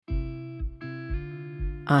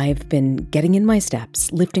I've been getting in my steps,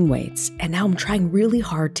 lifting weights, and now I'm trying really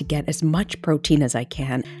hard to get as much protein as I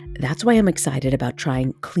can. That's why I'm excited about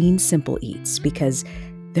trying Clean Simple Eats, because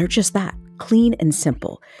they're just that, clean and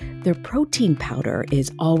simple. Their protein powder is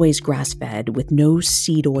always grass-fed with no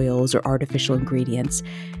seed oils or artificial ingredients.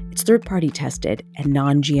 It's third-party tested and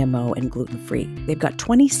non-GMO and gluten-free. They've got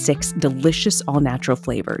 26 delicious all-natural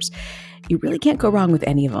flavors. You really can't go wrong with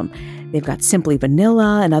any of them. They've got simply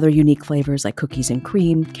vanilla and other unique flavors like cookies and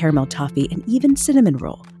cream, caramel toffee, and even cinnamon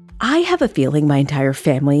roll. I have a feeling my entire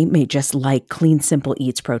family may just like Clean Simple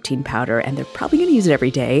Eats protein powder, and they're probably going to use it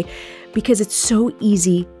every day because it's so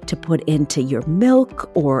easy to put into your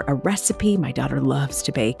milk or a recipe my daughter loves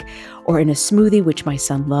to bake, or in a smoothie which my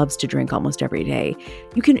son loves to drink almost every day.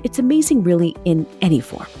 It's amazing really in any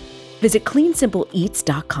form. Visit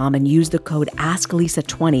cleansimpleeats.com and use the code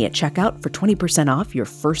AskLisa20 at checkout for 20% off your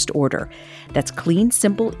first order. That's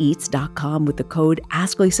cleansimpleeats.com with the code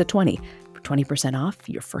AskLisa20 for 20% off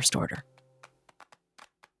your first order.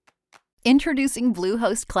 Introducing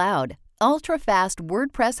Bluehost Cloud, ultra-fast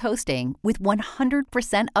WordPress hosting with 100%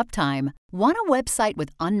 uptime. Want a website with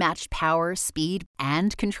unmatched power, speed,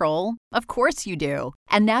 and control? Of course you do.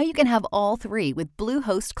 And now you can have all three with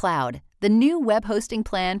Bluehost Cloud, the new web hosting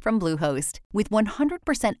plan from Bluehost. With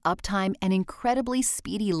 100% uptime and incredibly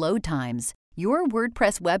speedy load times, your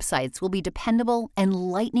WordPress websites will be dependable and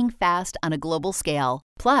lightning fast on a global scale.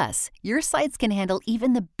 Plus, your sites can handle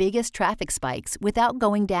even the biggest traffic spikes without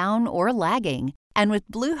going down or lagging. And with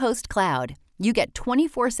Bluehost Cloud, you get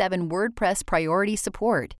 24/7 WordPress priority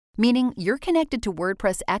support, meaning you're connected to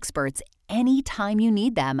WordPress experts anytime you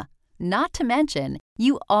need them. Not to mention,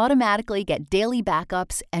 you automatically get daily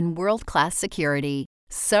backups and world-class security.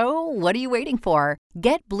 So, what are you waiting for?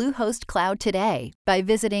 Get Bluehost Cloud today by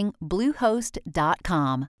visiting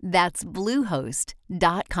Bluehost.com. That's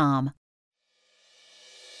Bluehost.com.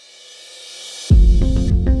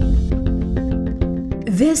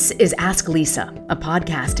 This is Ask Lisa, a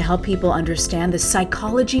podcast to help people understand the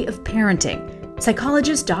psychology of parenting.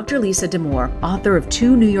 Psychologist Dr. Lisa Damour, author of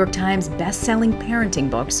 2 New York Times best-selling parenting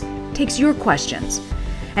books, takes your questions.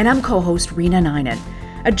 And I'm co-host Rena Ninan,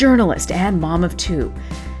 a journalist and mom of 2.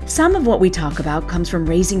 Some of what we talk about comes from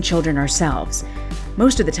raising children ourselves.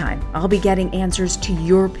 Most of the time, I'll be getting answers to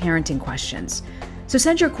your parenting questions. So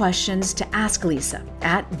send your questions to Ask Lisa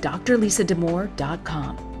at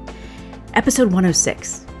drlisadamour.com. Episode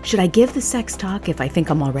 106, Should I Give the Sex Talk If I Think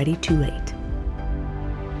I'm Already Too Late?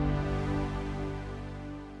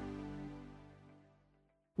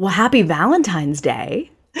 Well, happy Valentine's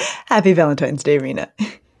Day. Happy Valentine's Day, Rena.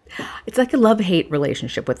 It's like a love-hate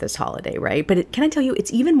relationship with this holiday, right? But can I tell you,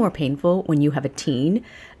 it's even more painful when you have a teen,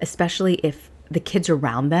 especially if the kids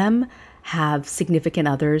around them have significant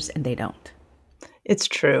others and they don't. It's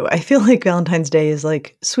true. I feel like Valentine's Day is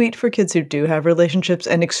like sweet for kids who do have relationships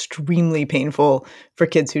and extremely painful for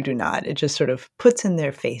kids who do not. It just sort of puts in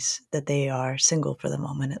their face that they are single for the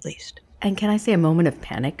moment, at least. And can I say a moment of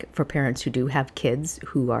panic for parents who do have kids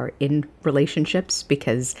who are in relationships?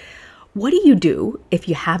 Because what do you do if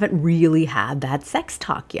you haven't really had that sex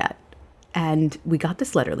talk yet? And we got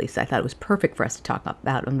this letter, Lisa. I thought it was perfect for us to talk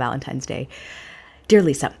about on Valentine's Day. Dear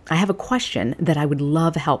Lisa, I have a question that I would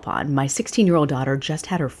love help on. My 16-year-old daughter just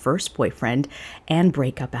had her first boyfriend and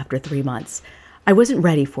breakup after 3 months. I wasn't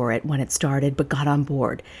ready for it when it started, but got on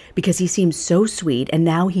board because he seemed so sweet, and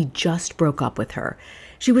now he just broke up with her.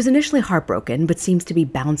 She was initially heartbroken, but seems to be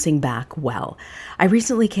bouncing back well. I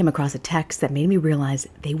recently came across a text that made me realize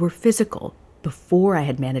they were physical before I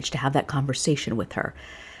had managed to have that conversation with her.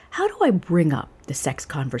 How do I bring up the sex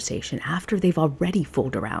conversation after they've already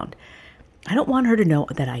fooled around? I don't want her to know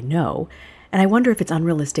that I know, and I wonder if it's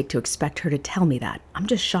unrealistic to expect her to tell me that. I'm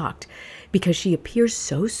just shocked because she appears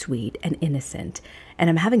so sweet and innocent, and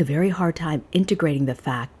I'm having a very hard time integrating the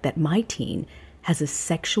fact that my teen has a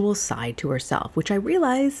sexual side to herself, which I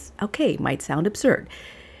realize, okay, might sound absurd.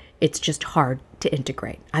 It's just hard to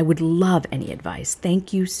integrate. I would love any advice.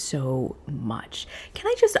 Thank you so much. Can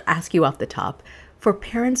I just ask you off the top, for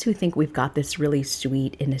parents who think we've got this really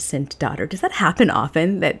sweet, innocent daughter, does that happen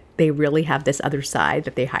often, that they really have this other side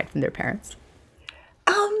that they hide from their parents?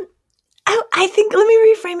 I think, let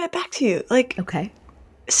me reframe it back to you. Okay.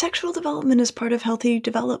 Sexual development is part of healthy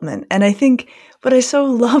development. And I think what I so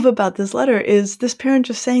love about this letter is this parent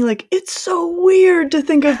just saying, it's so weird to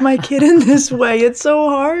think of my kid in this way. It's so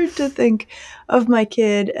hard to think of my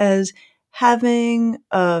kid as having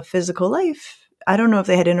a physical life. I don't know if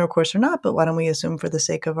they had intercourse or not, but why don't we assume for the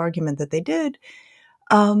sake of argument that they did?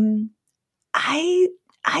 I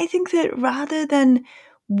think that rather than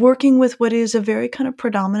working with what is a very kind of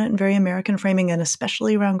predominant and very American framing, and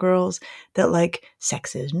especially around girls, that like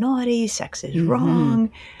sex is naughty, sex is wrong.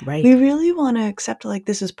 Right. We really want to accept like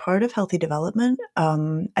this is part of healthy development.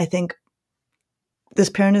 I think this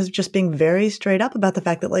parent is just being very straight up about the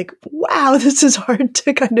fact that like, wow, this is hard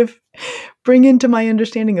to kind of bring into my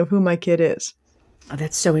understanding of who my kid is. Oh,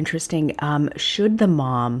 that's so interesting. Should the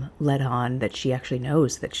mom let on that she actually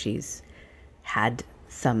knows that she's had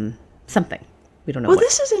something? We don't know. Well,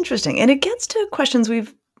 this is interesting. And it gets to questions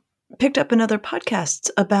we've picked up in other podcasts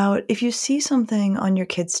about if you see something on your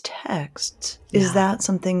kid's texts, is that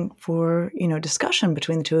something for, discussion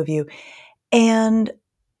between the two of you? And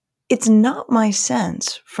it's not my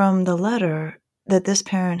sense from the letter that this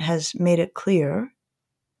parent has made it clear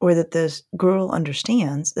or that this girl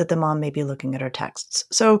understands that the mom may be looking at her texts.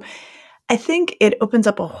 So I think it opens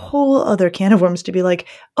up a whole other can of worms to be like,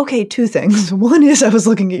 okay, two things. One is I was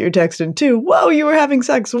looking at your text, and two, whoa, you were having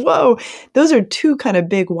sex. Whoa. Those are two kind of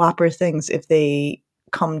big whopper things if they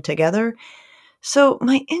come together. So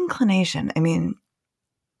my inclination,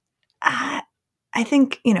 I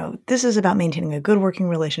think, this is about maintaining a good working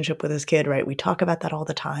relationship with his kid, right? We talk about that all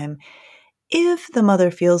the time. If the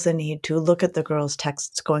mother feels the need to look at the girl's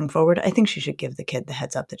texts going forward, I think she should give the kid the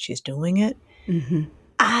heads up that she's doing it. Mm-hmm.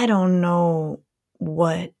 I don't know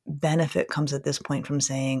what benefit comes at this point from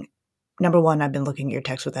saying, number one, I've been looking at your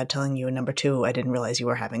text without telling you, and number two, I didn't realize you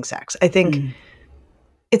were having sex. I think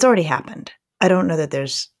it's already happened. I don't know that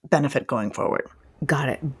there's benefit going forward. Got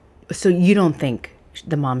it. So you don't think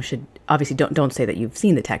the mom should, obviously don't say that you've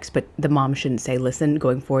seen the text, but the mom shouldn't say, listen,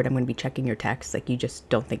 going forward, I'm going to be checking your text. Like, you just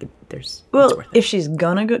don't think it's worth it. If she's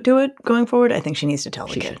going to do it going forward, I think she needs to tell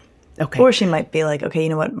the kid. Should. Okay. Or she might be like, okay, you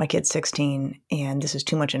know what? My kid's 16 and this is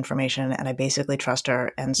too much information and I basically trust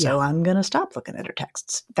her. And so I'm going to stop looking at her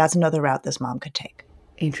texts. That's another route this mom could take.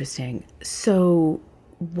 Interesting. So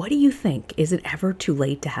what do you think? Is it ever too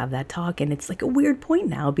late to have that talk? And it's like a weird point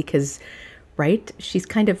now because, right, she's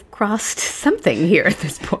kind of crossed something here at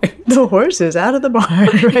this point. The horse is out of the barn,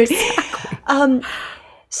 right? Exactly.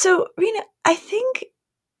 So, Rena, I think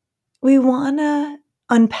we want to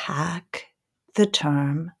unpack the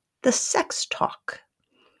term the sex talk,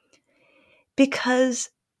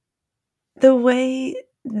 because the way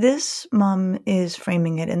this mom is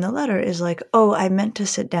framing it in the letter is like, oh, I meant to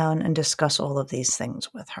sit down and discuss all of these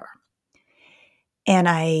things with her, and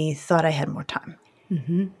I thought I had more time.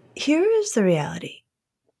 Mm-hmm. Here is the reality.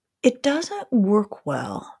 It doesn't work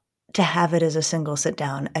well to have it as a single sit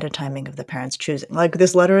down at a timing of the parents' choosing. Like,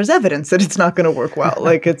 this letter is evidence that it's not going to work well.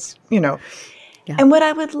 Like, it's, Yeah. And what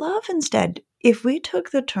I would love instead, if we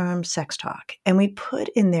took the term sex talk and we put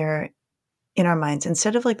in there in our minds,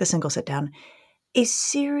 instead of like the single sit down, a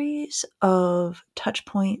series of touch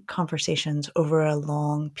point conversations over a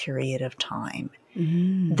long period of time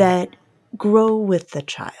that grow with the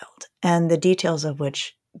child and the details of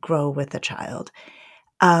which grow with the child.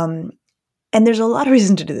 And there's a lot of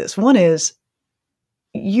reason to do this. One is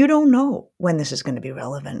you don't know when this is going to be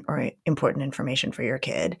relevant or important information for your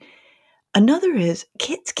kid. Another is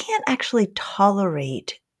kids can't actually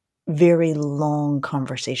tolerate very long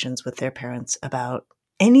conversations with their parents about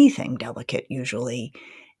anything delicate usually,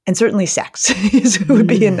 and certainly sex would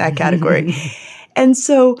be in that category. And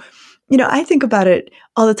so, I think about it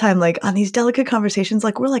all the time, like on these delicate conversations,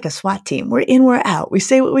 like we're like a SWAT team. We're in, we're out. We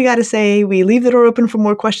say what we got to say. We leave the door open for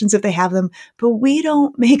more questions if they have them, but we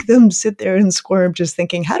don't make them sit there and squirm just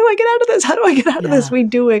thinking, how do I get out of this? How do I get out of this? We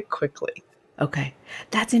do it quickly. Okay.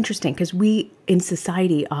 That's interesting because we in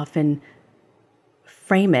society often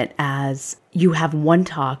frame it as you have one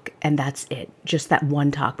talk and that's it, just that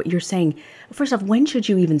one talk. But you're saying, first off, when should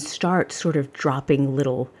you even start sort of planting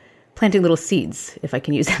little seeds, if I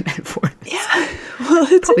can use that metaphor? Yeah. Well,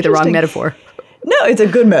 it's probably the wrong metaphor. No, it's a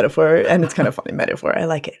good metaphor and it's kind of funny metaphor. I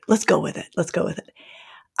like it. Let's go with it.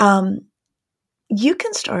 You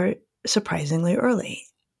can start surprisingly early.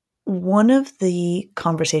 One of the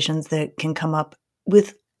conversations that can come up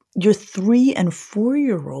with your 3 and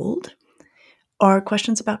 4-year-old are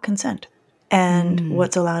questions about consent and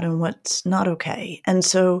what's allowed and what's not okay. And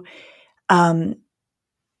so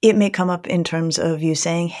it may come up in terms of you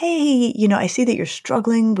saying, hey, I see that you're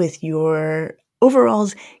struggling with your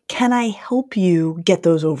overalls. Can I help you get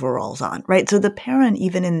those overalls on? Right? So the parent,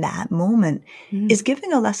 even in that moment, is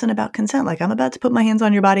giving a lesson about consent. Like, I'm about to put my hands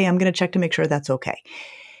on your body. I'm going to check to make sure that's okay.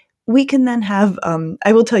 We can then have,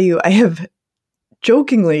 I will tell you, I have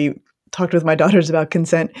jokingly talked with my daughters about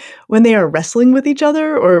consent when they are wrestling with each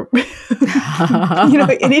other or,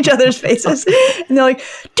 in each other's faces. And they're like,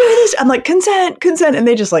 do this. I'm like, consent. And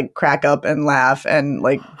they just like crack up and laugh and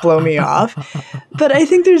like blow me off. But I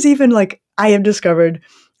think there's even like, I have discovered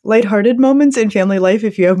lighthearted moments in family life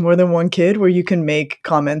if you have more than one kid where you can make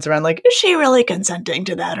comments around like, is she really consenting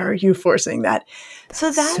to that? Or are you forcing that?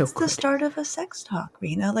 So that's the start of a sex talk,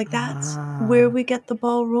 Rena. Like that's where we get the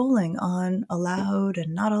ball rolling on allowed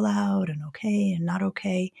and not allowed and okay and not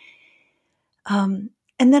okay. And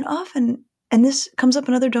then often, and this comes up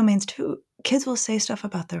in other domains too, kids will say stuff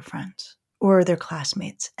about their friends or their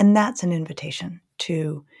classmates. And that's an invitation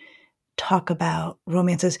to talk about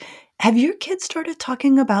romances. Have your kids started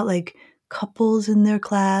talking about like couples in their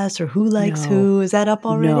class or who likes who? Is that up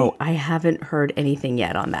already? No, I haven't heard anything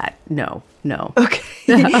yet on that. No. Okay.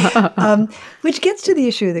 Which gets to the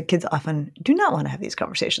issue that kids often do not want to have these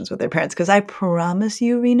conversations with their parents. Because I promise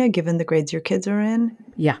you, Rena, given the grades your kids are in,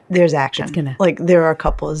 there's action. Like there are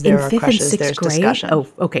couples, there are crushes, there's discussion. Oh,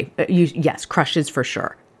 okay. Yes, crushes for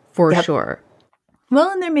sure. For sure. Well,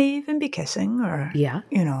 and there may even be kissing or, you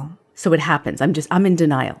know. So it happens. I'm in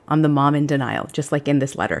denial. I'm the mom in denial, just like in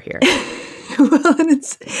this letter here. Well, and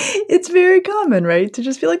it's very common, right? To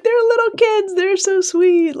just be like, they're little kids. They're so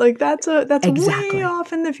sweet. Like that's way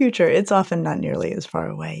off in the future. It's often not nearly as far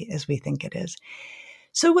away as we think it is.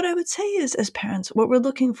 So what I would say is, as parents, what we're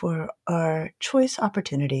looking for are choice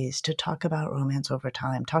opportunities to talk about romance over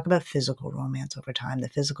time, talk about physical romance over time, the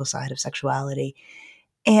physical side of sexuality,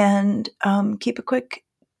 and keep it quick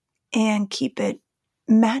and keep it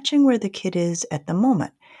matching where the kid is at the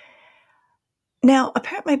moment. Now, a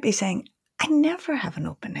parent might be saying, I never have an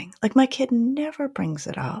opening. Like my kid never brings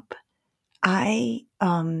it up. I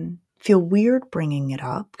feel weird bringing it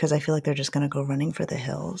up because I feel like they're just going to go running for the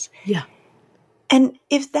hills. Yeah. And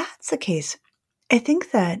if that's the case, I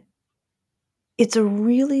think that it's a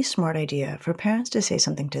really smart idea for parents to say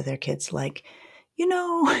something to their kids like, you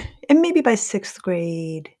know, and maybe by 6th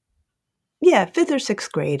grade, 5th or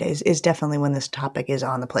 6th grade is definitely when this topic is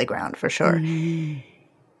on the playground for sure. Mm.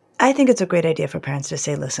 I think it's a great idea for parents to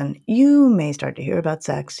say, listen, you may start to hear about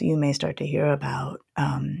sex. You may start to hear about,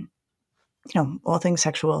 all things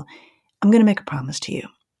sexual. I'm going to make a promise to you.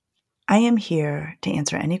 I am here to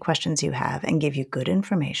answer any questions you have and give you good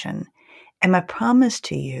information. And my promise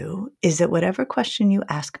to you is that whatever question you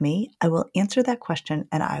ask me, I will answer that question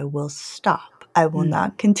and I will stop. I will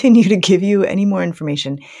not continue to give you any more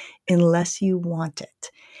information unless you want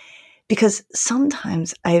it. Because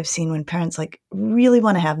sometimes I have seen when parents like really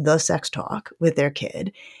want to have the sex talk with their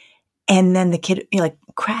kid, and then the kid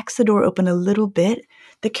cracks the door open a little bit.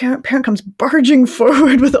 The parent comes barging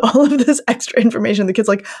forward with all of this extra information. The kid's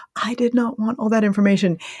like, I did not want all that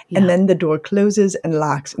information. Yeah. And then the door closes and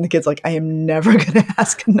locks. And the kid's like, I am never going to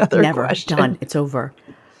ask another question. Done. It's over.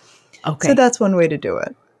 Okay. So that's one way to do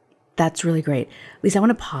it. That's really great. Lisa, I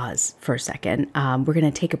want to pause for a second. We're going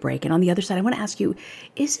to take a break. And on the other side, I want to ask you,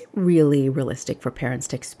 is it really realistic for parents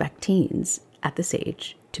to expect teens at this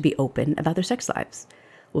age to be open about their sex lives?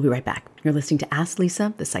 We'll be right back. You're listening to Ask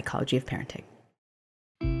Lisa, the Psychology of Parenting.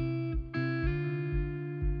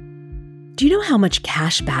 Do you know how much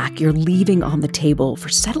cash back you're leaving on the table for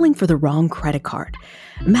settling for the wrong credit card?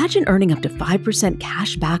 Imagine earning up to 5%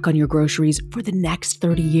 cash back on your groceries for the next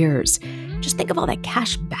 30 years. Just think of all that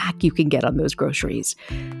cash back you can get on those groceries.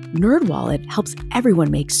 NerdWallet helps everyone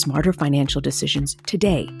make smarter financial decisions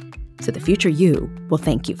today, so the future you will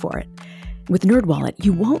thank you for it. With NerdWallet,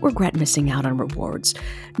 you won't regret missing out on rewards.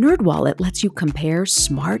 NerdWallet lets you compare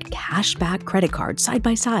smart cashback credit cards side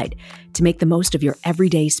by side to make the most of your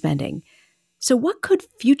everyday spending. So what could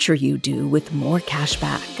future you do with more cash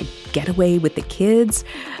back? A getaway with the kids?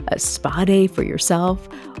 A spa day for yourself?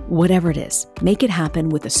 Whatever it is, make it happen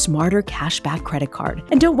with a smarter cashback credit card.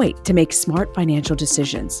 And don't wait to make smart financial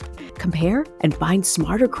decisions. Compare and find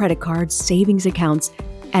smarter credit cards, savings accounts,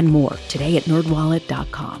 and more today at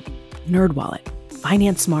nerdwallet.com. NerdWallet.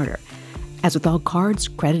 Finance smarter. As with all cards,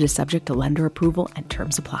 credit is subject to lender approval and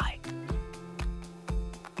terms apply.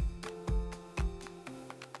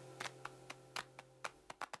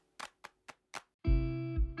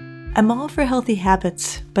 I'm all for healthy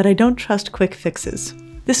habits, but I don't trust quick fixes.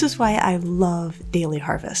 This is why I love Daily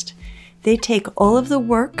Harvest. They take all of the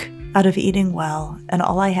work out of eating well, and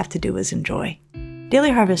all I have to do is enjoy. Daily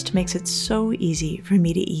Harvest makes it so easy for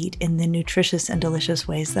me to eat in the nutritious and delicious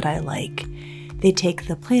ways that I like. They take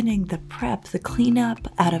the planning, the prep, the cleanup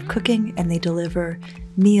out of cooking, and they deliver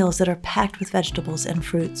meals that are packed with vegetables and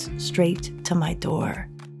fruits straight to my door.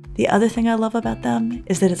 The other thing I love about them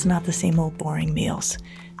is that it's not the same old boring meals.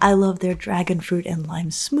 I love their dragon fruit and lime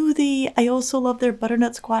smoothie. I also love their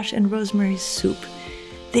butternut squash and rosemary soup.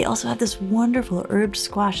 They also have this wonderful herbed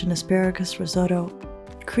squash and asparagus risotto.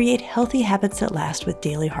 Create healthy habits that last with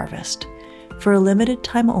Daily Harvest. For a limited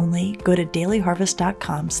time only, go to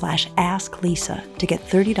dailyharvest.com/asklisa to get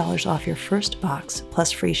 $30 off your first box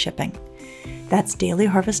plus free shipping. That's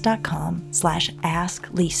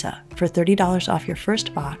dailyharvest.com/asklisa for $30 off your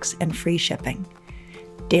first box and free shipping.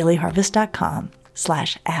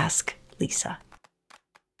 dailyharvest.com/asklisa.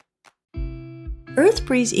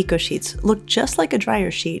 EarthBreeze EcoSheets look just like a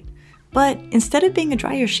dryer sheet, but instead of being a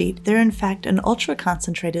dryer sheet, they're in fact an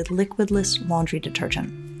ultra-concentrated liquidless laundry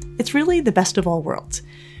detergent. It's really the best of all worlds.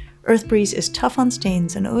 EarthBreeze is tough on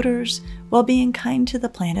stains and odors while being kind to the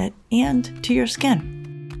planet and to your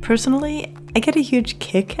skin. Personally, I get a huge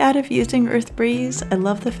kick out of using EarthBreeze. I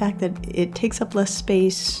love the fact that it takes up less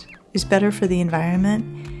space, is better for the environment,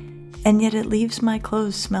 and yet it leaves my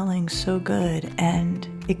clothes smelling so good and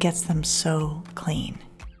it gets them so clean.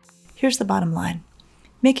 Here's the bottom line.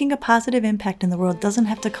 Making a positive impact in the world doesn't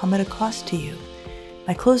have to come at a cost to you.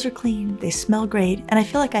 My clothes are clean, they smell great, and I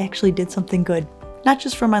feel like I actually did something good, not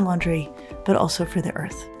just for my laundry, but also for the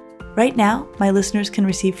earth. Right now, my listeners can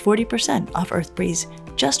receive 40% off EarthBreeze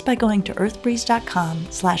just by going to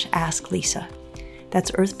earthbreeze.com/asklisa. That's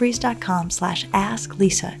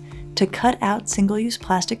earthbreeze.com/asklisa to cut out single-use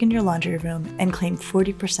plastic in your laundry room and claim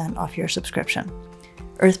 40% off your subscription.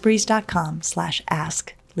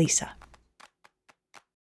 earthbreeze.com/asklisa.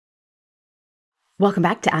 Welcome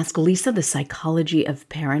back to Ask Lisa, the psychology of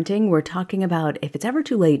parenting. We're talking about if it's ever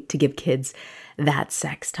too late to give kids that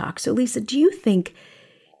sex talk. So Lisa, do you think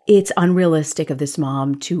it's unrealistic of this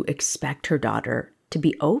mom to expect her daughter to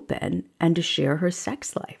be open and to share her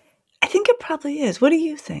sex life? I think it probably is. What do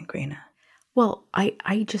you think, Rena? Well,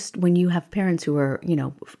 I just, when you have parents who are,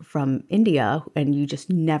 from India and you just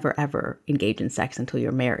never, ever engage in sex until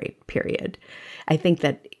you're married, period. I think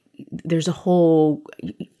that there's a whole,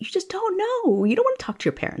 you just don't know. You don't want to talk to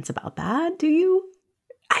your parents about that, do you?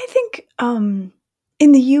 I think in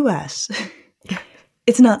the U.S.,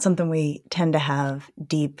 it's not something we tend to have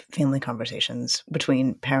deep family conversations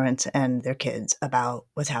between parents and their kids about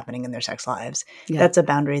what's happening in their sex lives. Yeah. That's a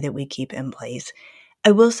boundary that we keep in place.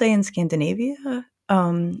 I will say in Scandinavia,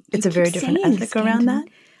 it's a very different ethic around that.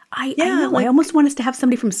 I know. I almost want us to have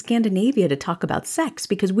somebody from Scandinavia to talk about sex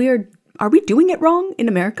because are we doing it wrong in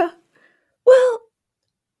America? Well,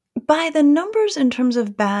 by the numbers in terms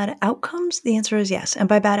of bad outcomes, the answer is yes. And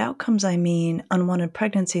by bad outcomes, I mean unwanted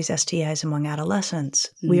pregnancies, STIs among adolescents.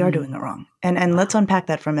 We are doing it wrong. And let's unpack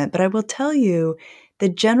that for a minute. But I will tell you, the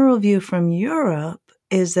general view from Europe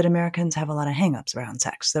is that Americans have a lot of hangups around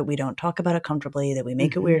sex, that we don't talk about it comfortably, that we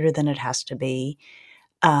make it weirder than it has to be.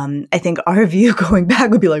 I think our view going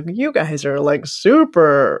back would be like, you guys are like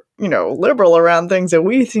super, liberal around things that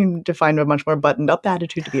we seem to find a much more buttoned up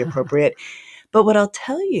attitude to be appropriate. But what I'll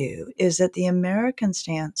tell you is that the American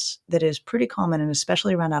stance that is pretty common, and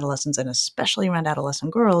especially around adolescents and especially around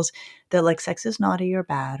adolescent girls, that like sex is naughty or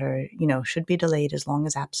bad or, should be delayed as long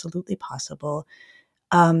as absolutely possible.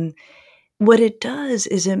 What it does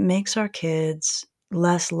is it makes our kids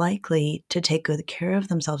less likely to take good care of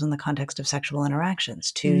themselves in the context of sexual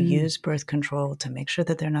interactions, to use birth control, to make sure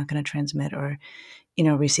that they're not going to transmit or,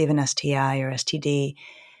 receive an STI or STD.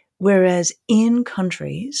 Whereas in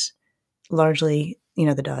countries, largely,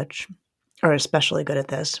 the Dutch are especially good at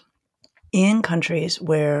this, in countries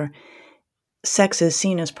where sex is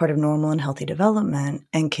seen as part of normal and healthy development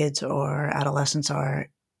and kids or adolescents are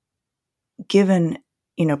given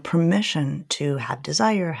permission to have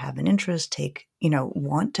desire, have an interest,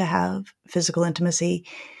 want to have physical intimacy.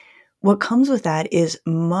 What comes with that is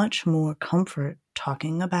much more comfort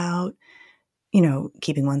talking about,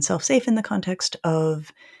 keeping oneself safe in the context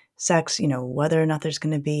of sex, whether or not there's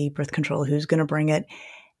going to be birth control, who's going to bring it.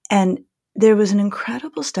 And there was an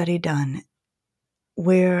incredible study done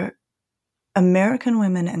where American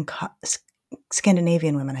women and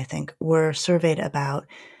Scandinavian women, I think, were surveyed about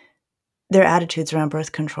their attitudes around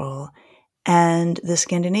birth control. And the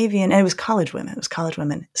Scandinavian, and it was college women,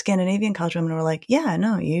 Scandinavian college women were like, yeah,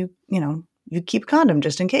 no, you keep a condom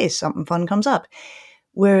just in case something fun comes up.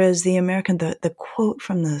 Whereas the American, the quote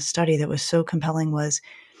from the study that was so compelling was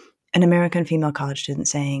an American female college student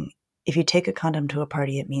saying, if you take a condom to a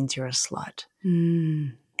party, it means you're a slut.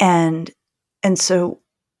 And so,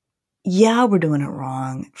 yeah, we're doing it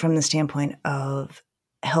wrong from the standpoint of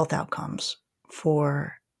health outcomes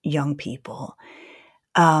for young people.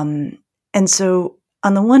 And so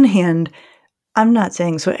on the one hand, I'm not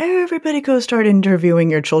saying, so everybody go start interviewing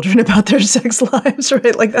your children about their sex lives,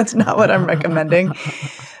 right? Like that's not what I'm recommending.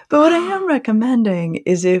 But what I am recommending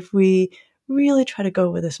is if we really try to go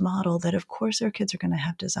with this model that of course our kids are going to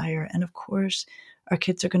have desire and of course our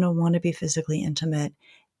kids are going to want to be physically intimate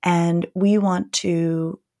and we want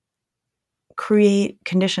to create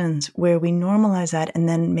conditions where we normalize that and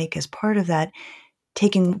then make as part of that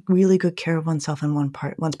taking really good care of oneself and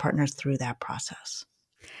one's partners through that process.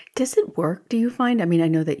 Does it work, do you find? I mean, I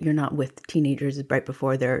know that you're not with teenagers right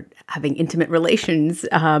before they're having intimate relations,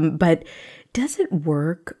 but does it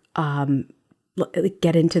work,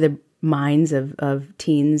 get into the minds of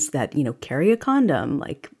teens that, carry a condom?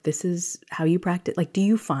 Like, this is how you practice. Like, do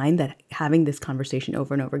you find that having this conversation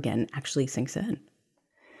over and over again actually sinks in?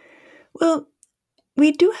 Well,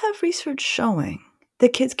 we do have research showing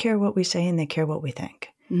that kids care what we say and they care what we think.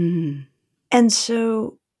 Mm. And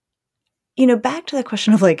so, back to the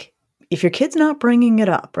question of like, if your kid's not bringing it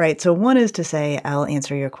up, right? So one is to say, I'll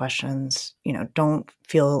answer your questions. Don't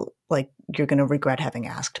feel like you're going to regret having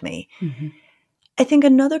asked me. Mm-hmm. I think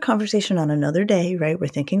another conversation on another day, right? We're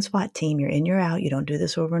thinking SWAT team, you're in, you're out. You don't do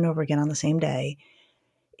this over and over again on the same day,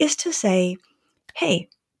 is to say, hey,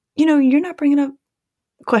 you're not bringing up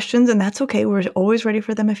questions, and that's okay. We're always ready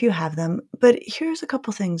for them if you have them. But here's a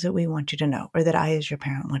couple things that we want you to know, or that I, as your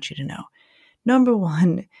parent, want you to know. Number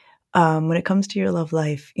one, when it comes to your love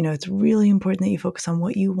life, it's really important that you focus on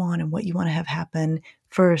what you want and what you want to have happen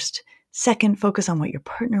first. Second, focus on what your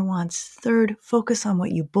partner wants. Third, focus on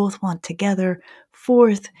what you both want together.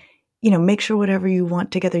 Fourth, make sure whatever you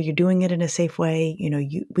want together, you're doing it in a safe way.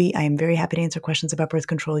 I am very happy to answer questions about birth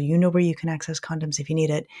control. You know where you can access condoms if you need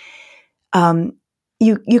it.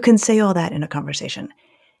 You can say all that in a conversation.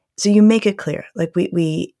 So you make it clear, like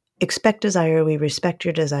we expect desire, we respect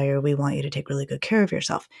your desire, we want you to take really good care of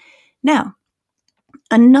yourself. Now,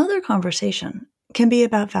 another conversation can be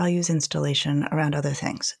about values installation around other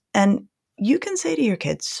things. And you can say to your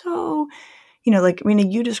kids, so, like Rena,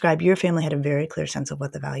 you described your family had a very clear sense of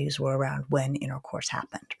what the values were around when intercourse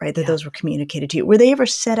happened, right? That those were communicated to you. Were they ever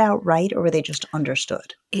set out right, or were they just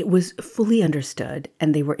understood? It was fully understood,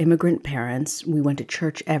 and they were immigrant parents. We went to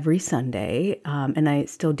church every Sunday, and I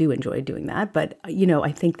still do enjoy doing that. But,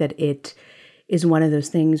 I think that it is one of those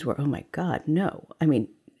things where, oh my God, no. I mean,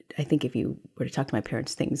 I think if you were to talk to my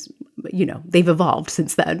parents, things, they've evolved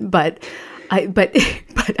since then. But I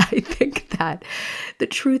think that the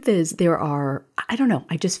truth is I don't know.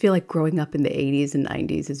 I just feel like growing up in the 80s and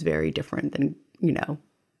 90s is very different than,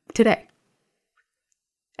 today.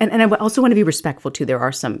 And I also want to be respectful too. There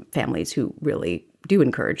are some families who really do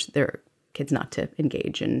encourage their kids not to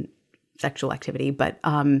engage in sexual activity. But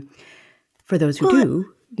for those who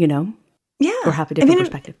do, or have a different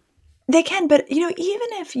perspective. They can, but, even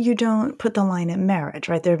if you don't put the line at marriage,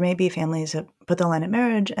 right, there may be families that put the line at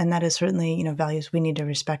marriage, and that is certainly, values we need to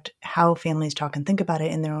respect. How families talk and think about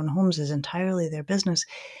it in their own homes is entirely their business.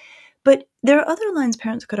 But there are other lines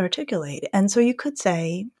parents could articulate. And so you could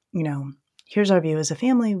say, here's our view as a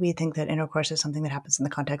family. We think that intercourse is something that happens in the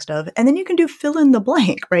context of, and then you can do fill in the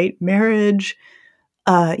blank, right? Marriage,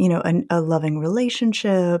 a loving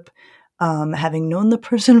relationship, having known the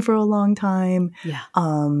person for a long time,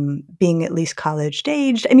 being at least college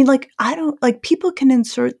aged. I mean, people can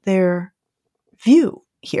insert their view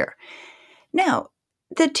here. Now,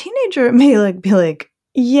 the teenager may be like,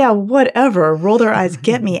 yeah, whatever, roll their eyes,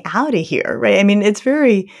 get me out of here, right? I mean, it's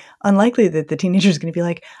very unlikely that the teenager is going to be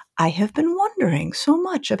like, I have been wondering so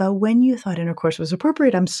much about when you thought intercourse was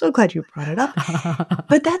appropriate. I'm so glad you brought it up.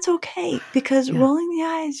 But that's okay, because rolling the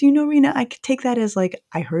eyes, Rena, I could take that as like,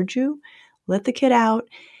 I heard you, let the kid out.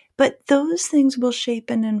 But those things will shape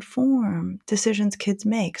and inform decisions kids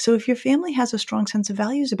make. So if your family has a strong sense of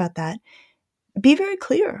values about that, be very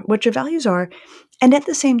clear what your values are. And at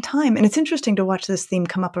the same time, and it's interesting to watch this theme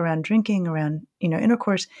come up around drinking, around,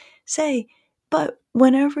 intercourse, say, but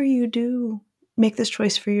whenever you do make this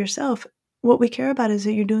choice for yourself, what we care about is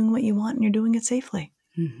that you're doing what you want and you're doing it safely.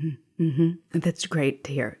 Mm-hmm. Mm-hmm. That's great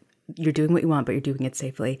to hear. You're doing what you want, but you're doing it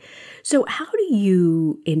safely. So how do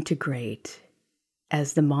you integrate,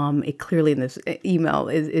 as the mom, clearly in this email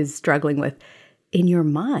is struggling with, in your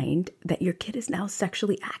mind, that your kid is now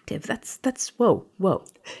sexually active? That's whoa.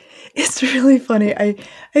 It's really funny. I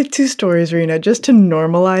have two stories, Rena, just to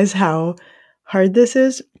normalize how hard this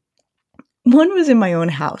is. One was in my own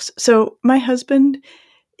house. So my husband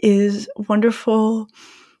is wonderful,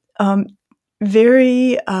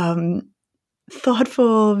 very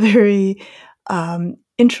thoughtful, very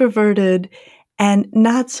introverted, and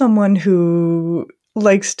not someone who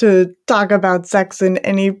likes to talk about sex in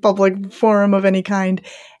any public forum of any kind.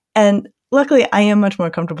 And luckily, I am much more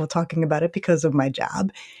comfortable talking about it because of my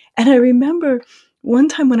job. And I remember one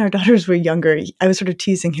time when our daughters were younger, I was sort of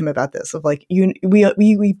teasing him about this, of like,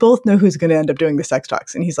 we both know who's going to end up doing the sex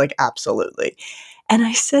talks. And he's like, absolutely. And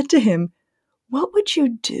I said to him, what would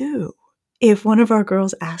you do if one of our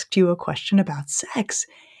girls asked you a question about sex?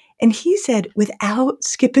 And he said, without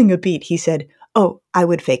skipping a beat, he said, "Oh, I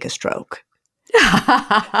would fake a stroke."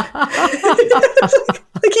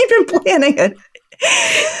 Like he'd been planning it.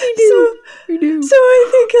 So I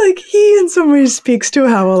think like he in some ways speaks to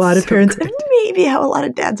how a lot of parents, and maybe how a lot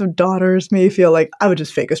of dads of daughters may feel like, I would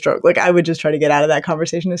just fake a stroke. Like I would just try to get out of that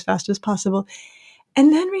conversation as fast as possible.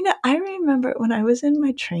 And then, Rena, I remember when I was in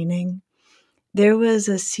my training, there was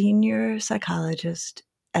a senior psychologist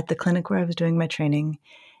at the clinic where I was doing my training.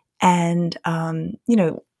 And,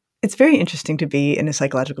 it's very interesting to be in a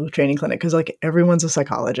psychological training clinic because like everyone's a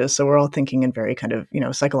psychologist. So we're all thinking in very kind of,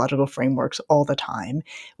 psychological frameworks all the time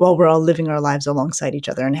while we're all living our lives alongside each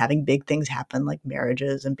other and having big things happen like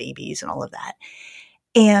marriages and babies and all of that.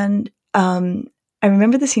 And I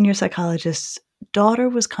remember the senior psychologist's daughter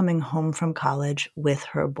was coming home from college with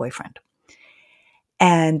her boyfriend.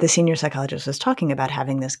 And the senior psychologist was talking about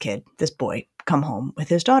having this boy, come home with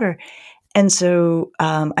his daughter. And so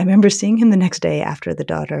I remember seeing him the next day after the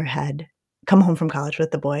daughter had come home from college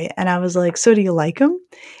with the boy. And I was like, "So do you like him?"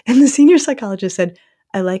 And the senior psychologist said,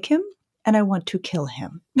 "I like him and I want to kill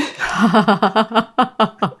him."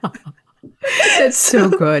 That's so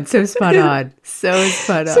good. So spot on. So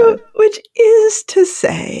spot on. So, which is to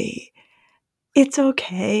say, it's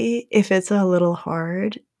okay if it's a little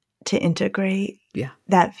hard to integrate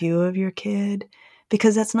that view of your kid,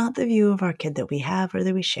 because that's not the view of our kid that we have or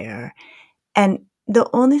that we share. And the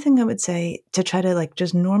only thing I would say to try to like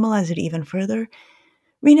just normalize it even further,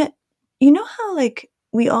 Rena, you know how like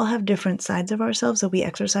we all have different sides of ourselves that we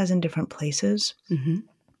exercise in different places? Mm-hmm.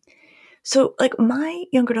 So like my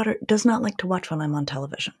younger daughter does not like to watch when I'm on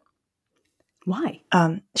television. Why?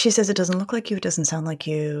 She says it doesn't look like you, it doesn't sound like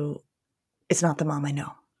you, it's not the mom I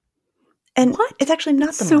know. And what? It's actually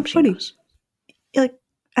not the mom she knows. Like,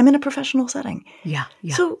 I'm in a professional setting. Yeah.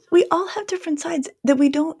 So we all have different sides that we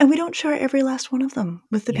don't share every last one of them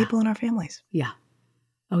with the people in our families. Yeah.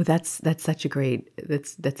 Oh, that's such a great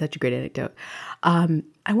anecdote.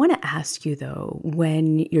 I want to ask you though,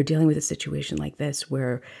 when you're dealing with a situation like this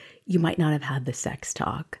where you might not have had the sex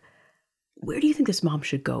talk, where do you think this mom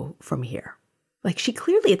should go from here? Like she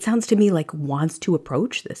clearly, it sounds to me like wants to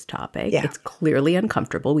approach this topic. Yeah. It's clearly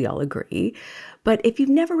uncomfortable. We all agree. But if you've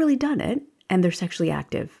never really done it and they're sexually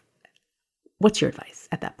active, what's your advice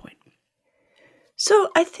at that point? So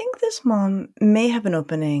I think this mom may have an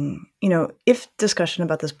opening, if discussion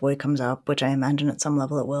about this boy comes up, which I imagine at some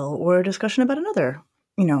level it will, or a discussion about another,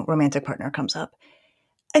 romantic partner comes up.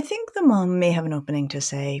 I think the mom may have an opening to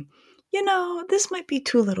say, this might be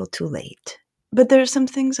too little too late. But there's some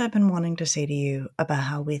things I've been wanting to say to you about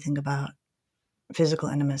how we think about physical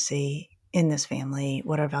intimacy in this family,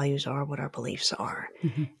 what our values are, what our beliefs are.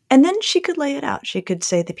 Mm-hmm. And then she could lay it out. She could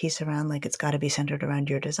say the piece around like, it's got to be centered around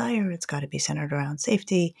your desire. It's got to be centered around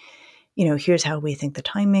safety. Here's how we think the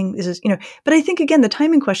timing. This is, but I think again, the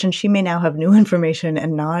timing question, she may now have new information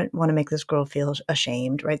and not want to make this girl feel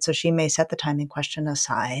ashamed, right? So she may set the timing question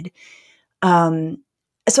aside. So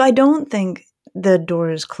I don't think the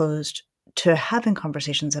door is closed to having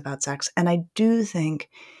conversations about sex. And I do think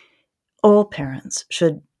all parents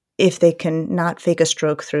should, if they can not fake a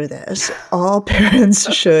stroke through this, all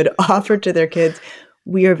parents should offer to their kids,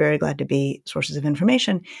 we are very glad to be sources of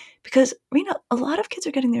information. Because, Rena, a lot of kids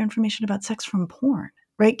are getting their information about sex from porn,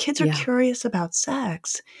 right? Kids are curious about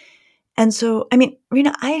sex. And so, I mean,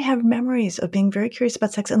 Rena, I have memories of being very curious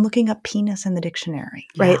about sex and looking up penis in the dictionary,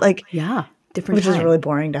 right? Different which is a really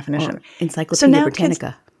boring definition. Or Encyclopedia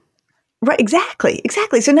Britannica. Right, exactly.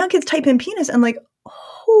 So now kids type in penis and like,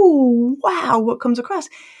 oh, wow, what comes across?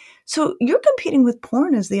 So you're competing with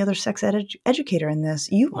porn as the other sex educator in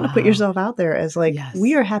this. You want to put yourself out there as like,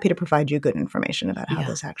 we are happy to provide you good information about how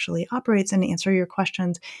this actually operates and answer your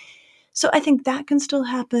questions. So I think that can still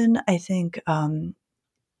happen. I think, the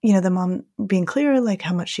mom being clear, like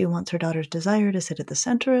how much she wants her daughter's desire to sit at the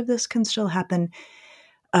center of this can still happen.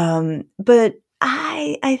 But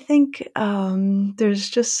I think there's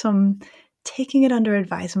just some taking it under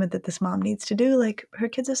advisement that this mom needs to do. Like her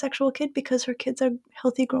kid's a sexual kid because her kid's a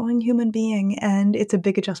healthy, growing human being, and it's a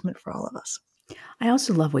big adjustment for all of us. I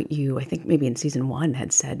also love what you, I think maybe in season 1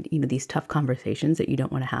 had said, these tough conversations that you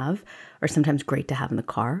don't want to have are sometimes great to have in the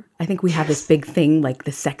car. I think we have this big thing like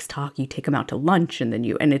the sex talk, you take them out to lunch and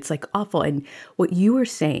it's like awful. And what you were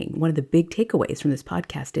saying, one of the big takeaways from this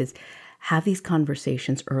podcast is have these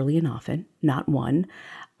conversations early and often, not one.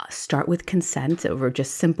 Start with consent over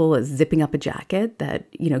just simple as zipping up a jacket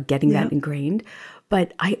that, getting that ingrained.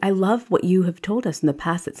 But I love what you have told us in the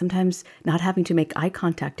past that sometimes not having to make eye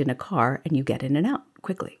contact in a car and you get in and out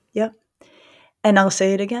quickly. Yep. And I'll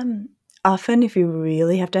say it again. often, if you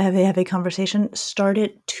really have to have a conversation, start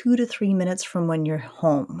it 2 to 3 minutes from when you're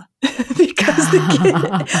home. Because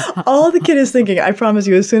all the kid is thinking, I promise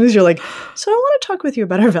you, as soon as you're like, so I want to talk with you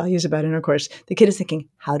about our values about intercourse, the kid is thinking,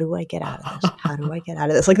 how do I get out of this? How do I get out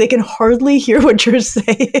of this? Like, they can hardly hear what you're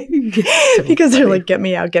saying because they're like, get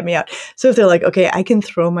me out, get me out. So if they're like, okay, I can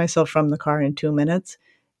throw myself from the car in 2 minutes,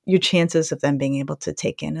 your chances of them being able to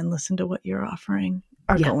take in and listen to what you're offering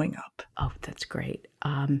are going up. Oh, that's great.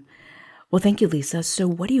 Well, thank you, Lisa. So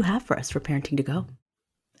what do you have for us for Parenting to Go?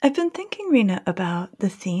 I've been thinking, Rena, about the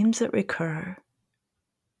themes that recur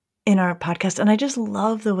in our podcast, and I just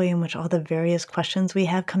love the way in which all the various questions we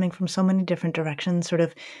have coming from so many different directions sort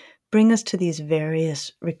of bring us to these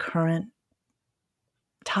various recurrent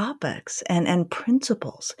topics and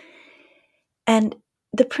principles. And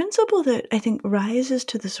the principle that I think rises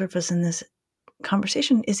to the surface in this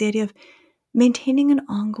conversation is the idea of maintaining an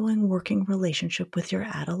ongoing working relationship with your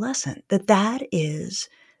adolescent, that is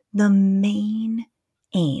the main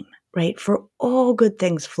aim, right? For all good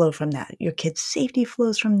things flow from that. Your kid's safety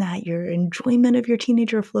flows from that. Your enjoyment of your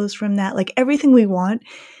teenager flows from that. Like, everything we want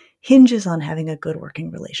hinges on having a good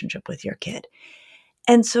working relationship with your kid.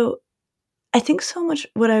 And so I think so much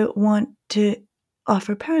what I want to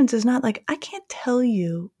offer parents is not like, I can't tell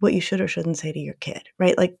you what you should or shouldn't say to your kid,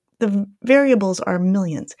 right? Like, the variables are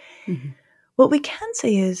millions. Mm-hmm. What we can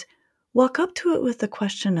say is walk up to it with the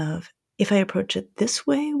question of, if I approach it this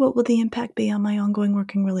way, what will the impact be on my ongoing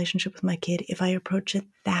working relationship with my kid? If I approach it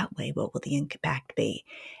that way, what will the impact be?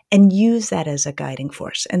 And use that as a guiding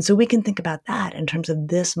force. And so we can think about that in terms of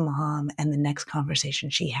this mom and the next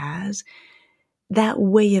conversation she has. That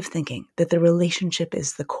way of thinking, that the relationship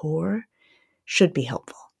is the core, should be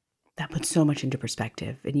helpful. That puts so much into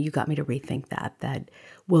perspective. And you got me to rethink that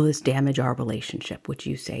will this damage our relationship, which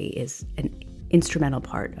you say is an instrumental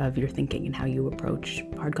part of your thinking and how you approach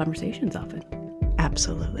hard conversations often.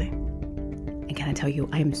 Absolutely. And can I tell you,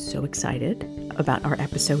 I am so excited about our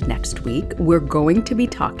episode next week. We're going to be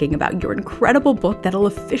talking about your incredible book that'll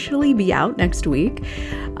officially be out next week.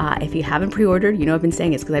 If you haven't pre-ordered, you know I've been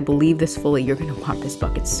saying it's because I believe this fully. You're going to want this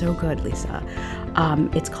book. It's so good, Lisa.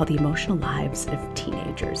 It's called The Emotional Lives of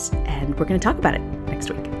Teenagers, and we're going to talk about it next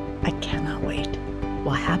week. I cannot wait.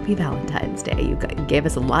 Well, happy Valentine's Day. You gave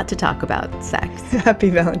us a lot to talk about sex. Happy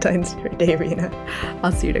Valentine's Day, Rena.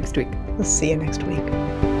 I'll see you next week. We'll see you next week.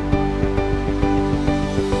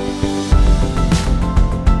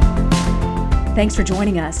 Thanks for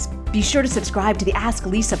joining us. Be sure to subscribe to the Ask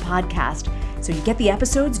Lisa podcast so you get the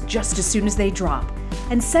episodes just as soon as they drop.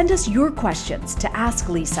 And send us your questions to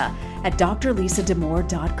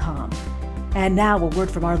askLisa@drlisadamour.com. And now a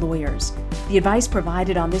word from our lawyers. The advice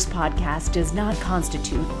provided on this podcast does not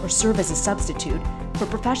constitute or serve as a substitute for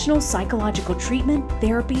professional psychological treatment,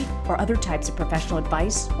 therapy, or other types of professional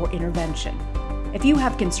advice or intervention. If you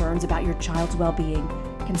have concerns about your child's well-being,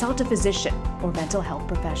 consult a physician or mental health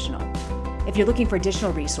professional. If you're looking for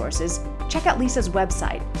additional resources, check out Lisa's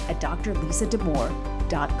website at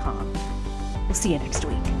drlisadamour.com. We'll see you next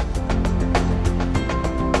week.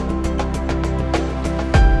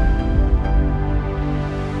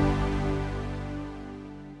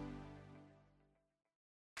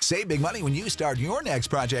 Save big money when you start your next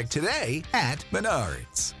project today at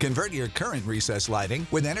Menards. Convert your current recessed lighting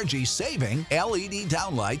with energy-saving LED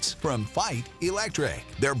downlights from Fight Electric.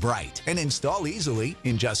 They're bright and install easily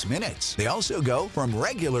in just minutes. They also go from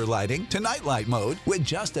regular lighting to nightlight mode with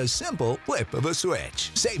just a simple flip of a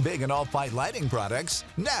switch. Save big on all Fight lighting products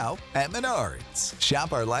now at Menards.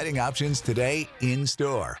 Shop our lighting options today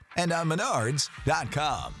in-store and on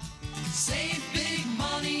Menards.com. Save big.